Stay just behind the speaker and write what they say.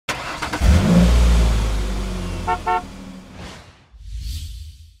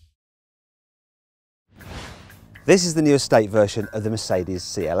This is the new estate version of the Mercedes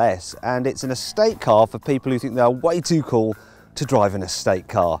CLS, and it's an estate car for people who think they are way too cool to drive an estate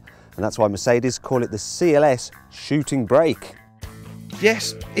car. And that's why Mercedes call it the CLS Shooting Brake.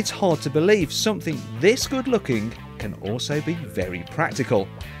 Yes, it's hard to believe something this good looking can also be very practical.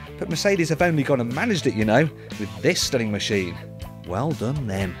 But Mercedes have only gone and managed it, you know, with this stunning machine. Well done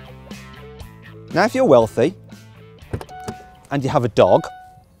them. Now if you're wealthy and you have a dog,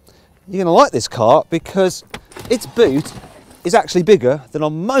 you're going to like this car because its boot is actually bigger than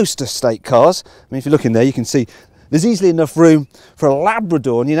on most estate cars. I mean, if you look in there, you can see there's easily enough room for a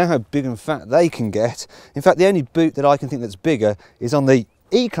Labrador, and you know how big and fat they can get. In fact, the only boot that I can think that's bigger is on the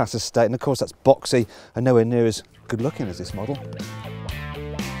E-Class estate, and of course that's boxy and nowhere near as good looking as this model.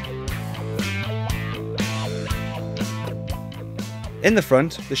 In the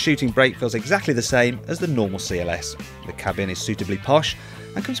front, the Shooting Brake feels exactly the same as the normal CLS. The cabin is suitably posh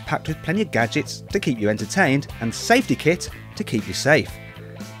and comes packed with plenty of gadgets to keep you entertained and safety kit to keep you safe.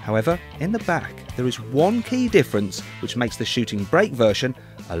 However, in the back, there is one key difference which makes the Shooting Brake version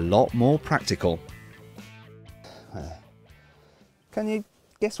a lot more practical. Can you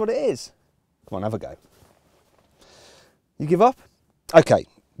guess what it is? Come on, have a go. You give up? Okay,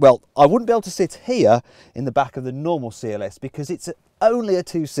 well, I wouldn't be able to sit here in the back of the normal CLS because it's only a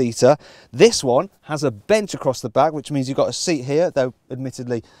two-seater. This one has a bench across the back, which means you've got a seat here, though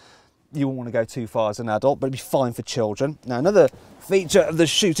admittedly you won't want to go too far as an adult, but it'd be fine for children. Now, another feature of the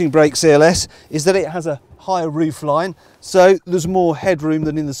Shooting Brake CLS is that it has a higher roofline, so there's more headroom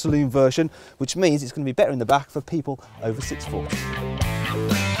than in the saloon version, which means it's going to be better in the back for people over 6 foot.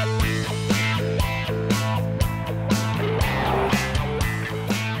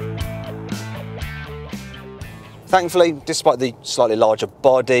 Thankfully, despite the slightly larger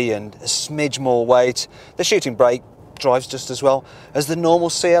body and a smidge more weight, the Shooting Brake drives just as well as the normal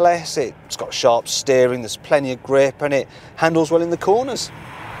CLS. It's got sharp steering, there's plenty of grip, and it handles well in the corners.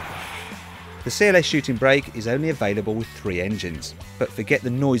 The CLS Shooting Brake is only available with 3 engines, but forget the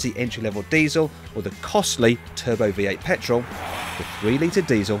noisy entry-level diesel or the costly turbo V8 petrol, the 3-litre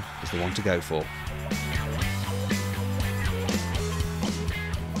diesel is the one to go for.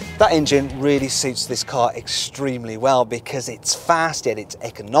 That engine really suits this car extremely well because it's fast, yet it's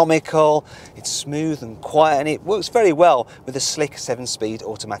economical, it's smooth and quiet, and it works very well with a slick 7-speed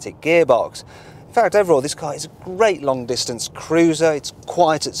automatic gearbox. In fact, overall, this car is a great long-distance cruiser. It's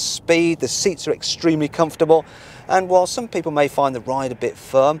quiet at speed, the seats are extremely comfortable, and while some people may find the ride a bit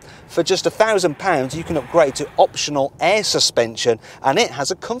firm, for just £1,000 you can upgrade to optional air suspension, and it has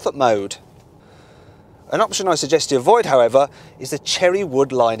a comfort mode. An option I suggest you avoid, however, is the cherry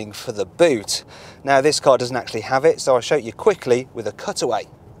wood lining for the boot. Now, this car doesn't actually have it, so I'll show you quickly with a cutaway.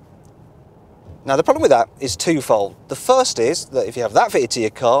 Now, the problem with that is twofold. The first is that if you have that fitted to your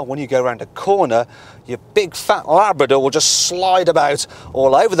car, when you go around a corner, your big fat Labrador will just slide about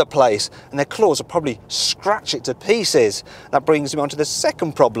all over the place, and their claws will probably scratch it to pieces. That brings me on to the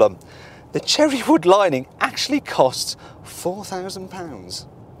second problem. The cherry wood lining actually costs £4,000.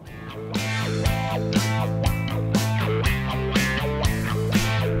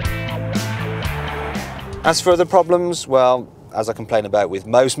 As for other problems, well, as I complain about with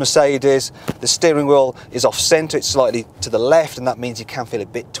most Mercedes, the steering wheel is off centre, it's slightly to the left, and that means you can feel a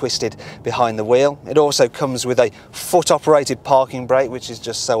bit twisted behind the wheel. It also comes with a foot-operated parking brake, which is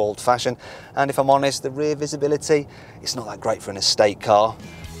just so old-fashioned, and if I'm honest, the rear visibility, it's not that great for an estate car.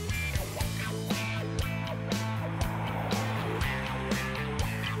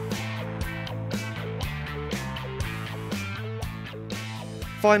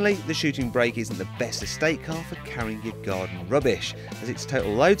 Finally, the Shooting Brake isn't the best estate car for carrying your garden rubbish, as its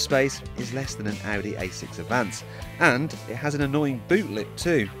total load space is less than an Audi A6 Advance, and it has an annoying boot lip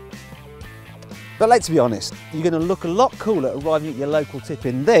too. But let's be honest, you're going to look a lot cooler arriving at your local tip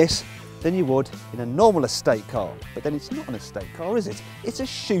in this than you would in a normal estate car. But then it's not an estate car, is it? It's a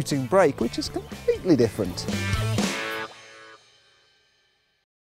Shooting Brake, which is completely different.